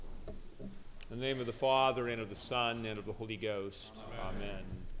In the name of the Father, and of the Son, and of the Holy Ghost. Amen.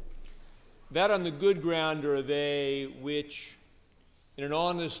 That on the good ground are they which, in an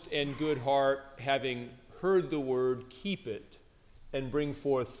honest and good heart, having heard the word, keep it, and bring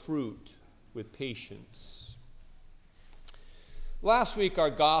forth fruit with patience. Last week, our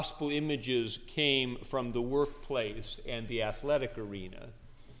gospel images came from the workplace and the athletic arena.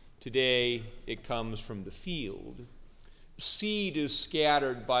 Today, it comes from the field. Seed is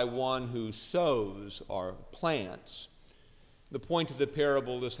scattered by one who sows or plants. The point of the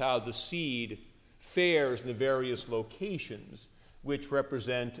parable is how the seed fares in the various locations which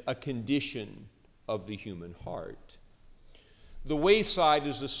represent a condition of the human heart. The wayside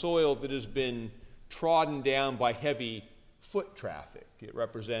is the soil that has been trodden down by heavy foot traffic. It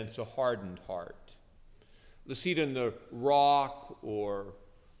represents a hardened heart. The seed in the rock or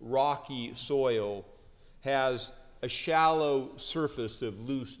rocky soil has a shallow surface of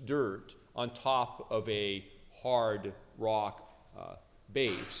loose dirt on top of a hard rock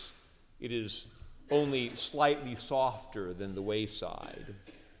base. It is only slightly softer than the wayside.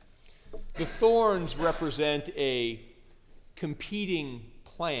 The thorns represent a competing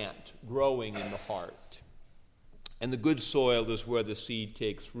plant growing in the heart. And the good soil is where the seed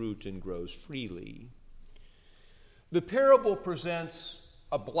takes root and grows freely. The parable presents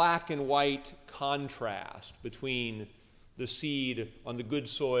a black and white contrast between the seed on the good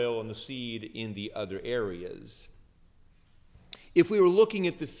soil and the seed in the other areas. If we were looking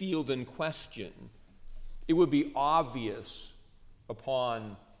at the field in question, it would be obvious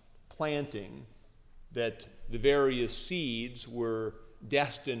upon planting that the various seeds were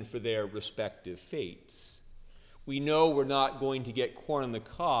destined for their respective fates. We know we're not going to get corn on the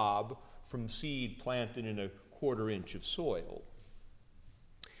cob from seed planted in a quarter inch of soil.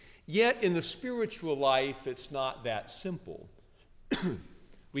 Yet in the spiritual life, it's not that simple.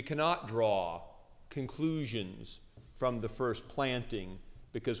 We cannot draw conclusions from the first planting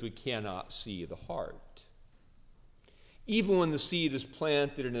because we cannot see the heart. Even when the seed is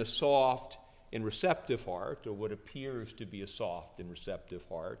planted in a soft and receptive heart, or what appears to be a soft and receptive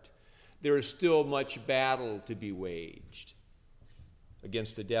heart, there is still much battle to be waged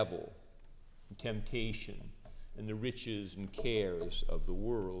against the devil, and temptation, and the riches and cares of the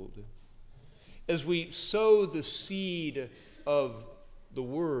world. As we sow the seed of the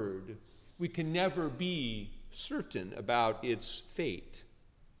word, we can never be certain about its fate.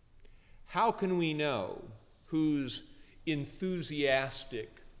 How can we know whose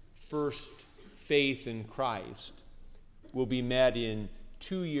enthusiastic first faith in Christ will be met in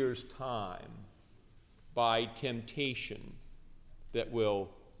 2 years' time by temptation that will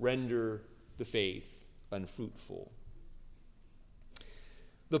render the faith unfruitful?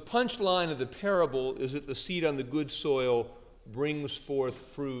 The punchline of the parable is that the seed on the good soil brings forth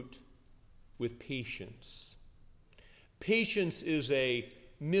fruit with patience. Patience is a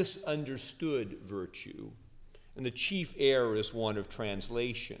misunderstood virtue, and the chief error is one of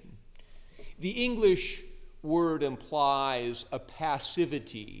translation. The English word implies a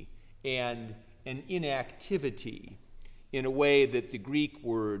passivity and an inactivity in a way that the Greek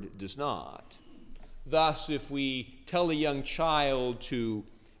word does not. Thus, if we tell a young child to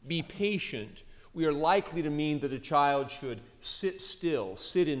be patient, we are likely to mean that a child should sit still,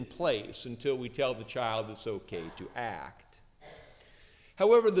 sit in place until we tell the child it's okay to act.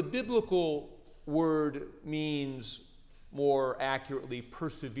 However, the biblical word means more accurately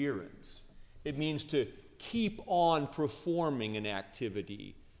perseverance. It means to keep on performing an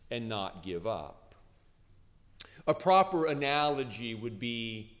activity and not give up. A proper analogy would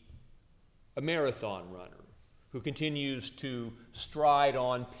be a marathon runner who continues to stride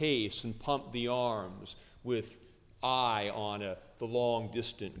on pace and pump the arms with eye on the long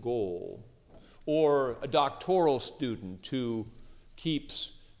distant goal. Or a doctoral student who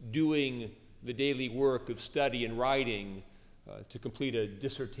keeps doing the daily work of study and writing to complete a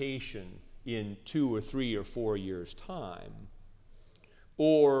dissertation in 2 or 3 or 4 years' time.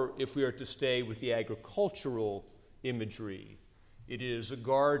 Or if we are to stay with the agricultural imagery, it is a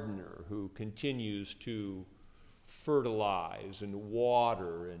gardener who continues to fertilize and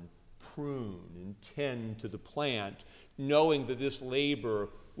water and prune and tend to the plant, knowing that this labor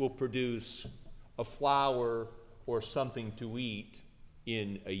will produce a flower or something to eat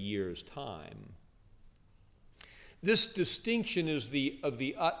in a year's time. This distinction is of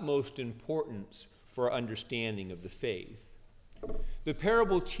the utmost importance for our understanding of the faith. The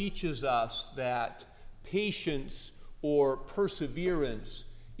parable teaches us that patience or perseverance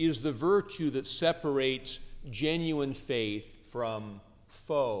is the virtue that separates genuine faith from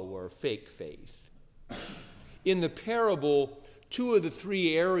faux or fake faith. In the parable, 2 of the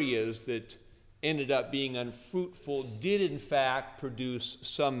 3 areas that ended up being unfruitful did in fact produce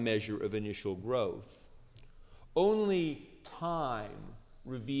some measure of initial growth. Only time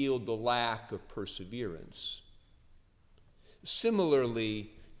revealed the lack of perseverance.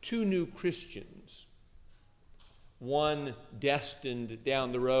 Similarly, two new Christians, one destined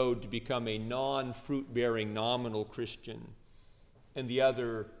down the road to become a non-fruit-bearing nominal Christian, and the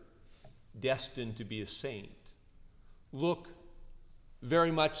other destined to be a saint, look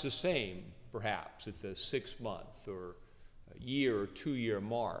very much the same, perhaps, at the 6-month or year or 2-year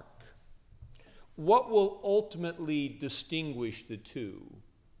mark. What will ultimately distinguish the two?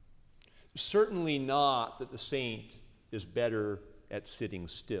 Certainly not that the saint is better at sitting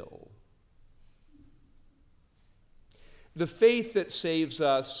still. The faith that saves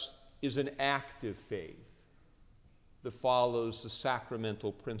us is an active faith that follows the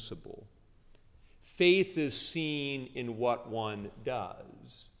sacramental principle. Faith is seen in what one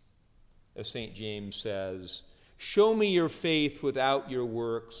does. As St. James says, "Show me your faith without your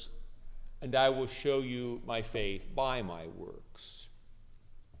works, and I will show you my faith by my works."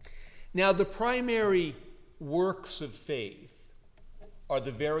 Now, the primary works of faith are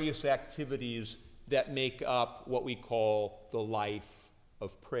the various activities that make up what we call the life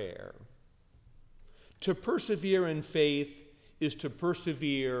of prayer. To persevere in faith is to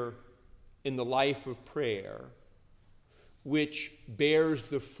persevere in the life of prayer, which bears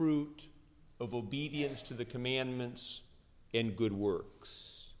the fruit of obedience to the commandments and good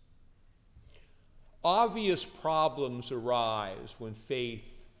works. Obvious problems arise when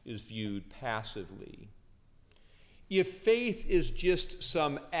faith is viewed passively. If faith is just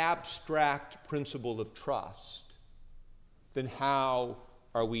some abstract principle of trust, then how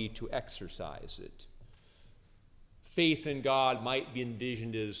are we to exercise it? Faith in God might be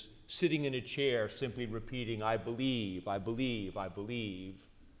envisioned as sitting in a chair simply repeating, "I believe, I believe, I believe,"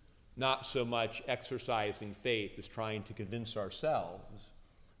 not so much exercising faith as trying to convince ourselves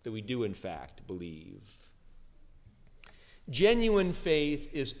that we do in fact believe. Genuine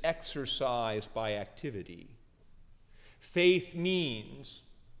faith is exercised by activity. Faith means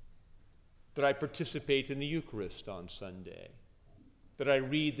that I participate in the Eucharist on Sunday, that I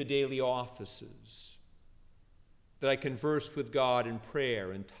read the daily offices, that I converse with God in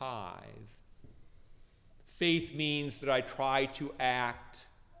prayer and tithe. Faith means that I try to act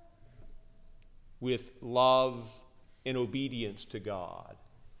with love and obedience to God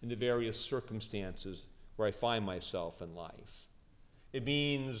in the various circumstances where I find myself in life. It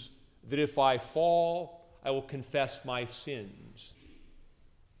means that if I fall, I will confess my sins,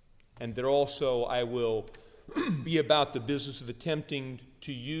 and that also I will be about the business of attempting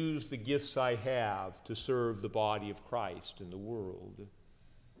to use the gifts I have to serve the body of Christ in the world.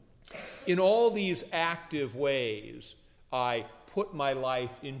 In all these active ways, I put my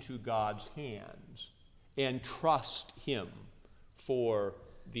life into God's hands and trust Him for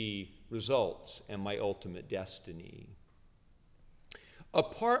the results and my ultimate destiny.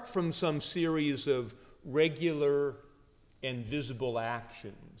 Apart from some series of regular and visible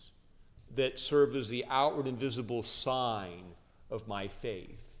actions that serve as the outward and visible sign of my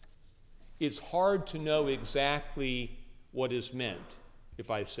faith, it's hard to know exactly what is meant if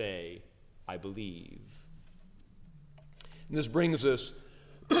I say, "I believe." And this brings us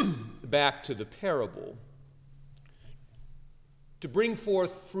back to the parable. To bring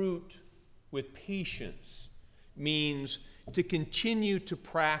forth fruit with patience means to continue to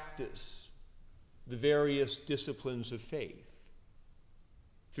practice the various disciplines of faith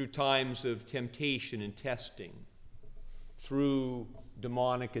through times of temptation and testing, through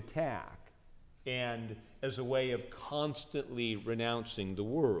demonic attack, and as a way of constantly renouncing the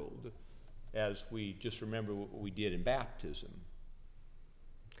world, as we just remember what we did in baptism.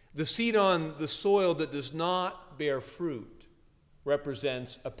 The seed on the soil that does not bear fruit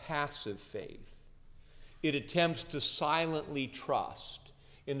represents a passive faith. It attempts to silently trust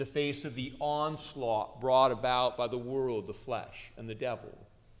in the face of the onslaught brought about by the world, the flesh, and the devil,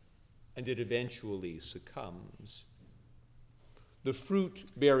 and it eventually succumbs. The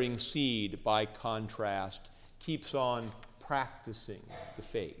fruit-bearing seed, by contrast, keeps on practicing the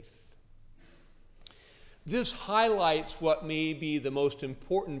faith. This highlights what may be the most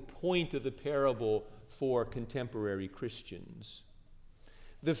important point of the parable for contemporary Christians.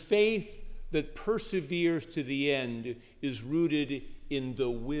 The faith that perseveres to the end is rooted in the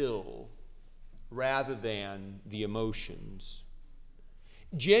will rather than the emotions.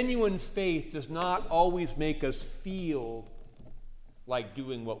 Genuine faith does not always make us feel like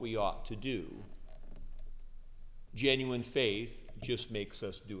doing what we ought to do. Genuine faith just makes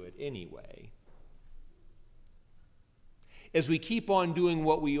us do it anyway. As we keep on doing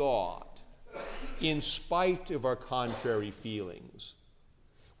what we ought, in spite of our contrary feelings,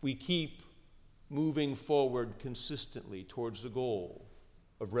 we keep moving forward consistently towards the goal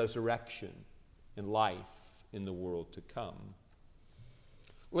of resurrection and life in the world to come.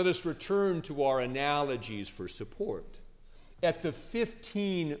 Let us return to our analogies for support. At the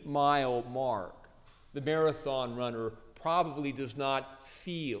 15-mile mark, the marathon runner probably does not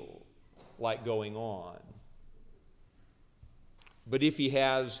feel like going on. But if he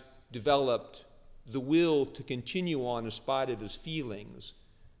has developed the will to continue on in spite of his feelings,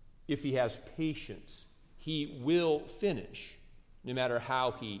 if he has patience, he will finish no matter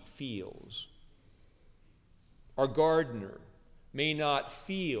how he feels. Our gardener may not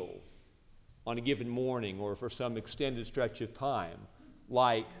feel on a given morning or for some extended stretch of time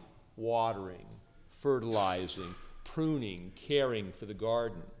like watering, fertilizing, pruning, caring for the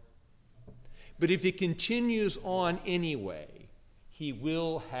garden. But if he continues on anyway, he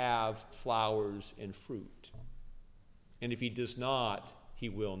will have flowers and fruit. And if he does not, he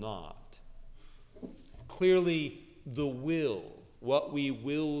will not. Clearly, the will, what we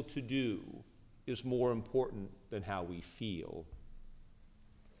will to do, is more important than how we feel.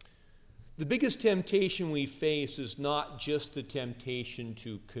 The biggest temptation we face is not just the temptation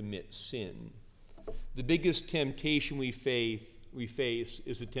to commit sin. The biggest temptation we face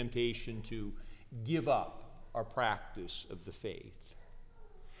is the temptation to give up our practice of the faith.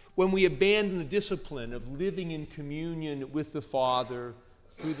 When we abandon the discipline of living in communion with the Father,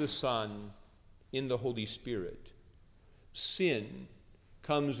 through the Son, in the Holy Spirit, sin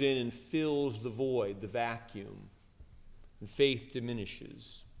comes in and fills the void, the vacuum, and faith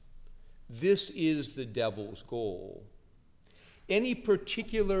diminishes. This is the devil's goal. Any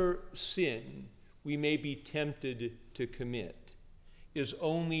particular sin we may be tempted to commit is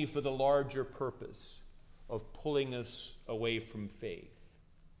only for the larger purpose of pulling us away from faith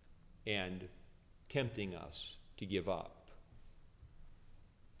and tempting us to give up.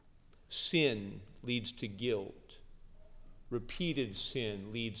 Sin leads to guilt. Repeated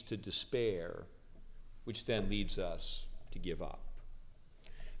sin leads to despair, which then leads us to give up.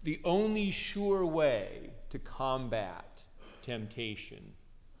 The only sure way to combat temptation,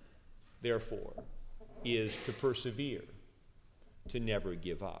 therefore, is to persevere, to never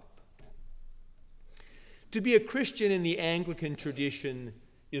give up. To be a Christian in the Anglican tradition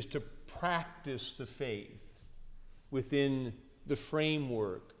is to practice the faith within the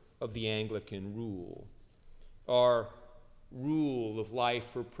framework of the Anglican rule. Our rule of life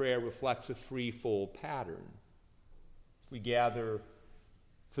for prayer reflects a threefold pattern. We gather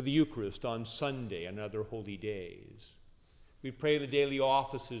for the Eucharist on Sunday and other holy days. We pray the daily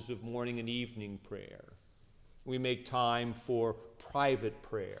offices of morning and evening prayer. We make time for private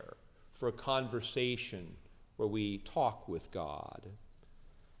prayer, for a conversation where we talk with God.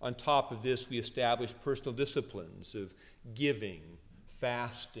 On top of this, we establish personal disciplines of giving,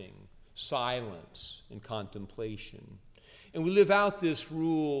 fasting, silence, and contemplation. And we live out this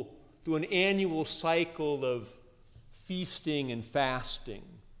rule through an annual cycle of feasting and fasting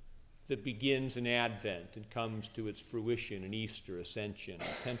that begins in Advent and comes to its fruition in Easter, Ascension,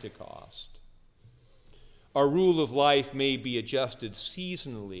 and Pentecost. Our rule of life may be adjusted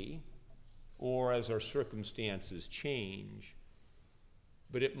seasonally or as our circumstances change,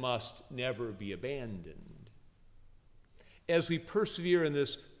 but it must never be abandoned. As we persevere in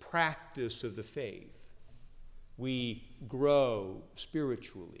this practice of the faith, we grow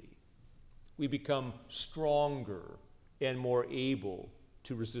spiritually. We become stronger and more able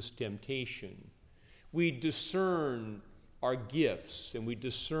to resist temptation. We discern our gifts, and we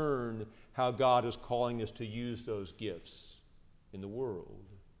discern how God is calling us to use those gifts in the world.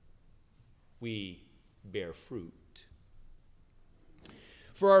 We bear fruit.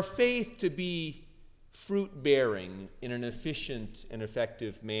 For our faith to be fruit-bearing in an efficient and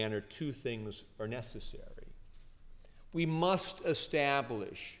effective manner, two things are necessary. We must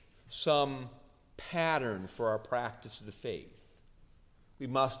establish some pattern for our practice of the faith. We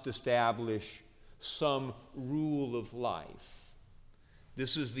must establish some rule of life.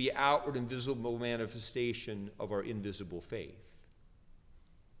 This is the outward and visible manifestation of our invisible faith.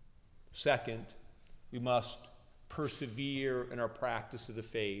 Second, we must persevere in our practice of the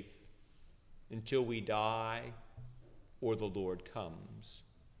faith until we die or the Lord comes.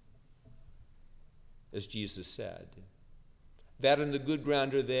 As Jesus said, that in the good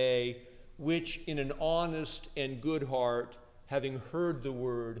ground are they which in an honest and good heart, having heard the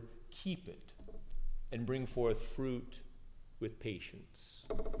word, keep it and bring forth fruit with patience.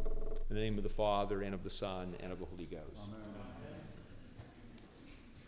 In the name of the Father, and of the Son, and of the Holy Ghost. Amen.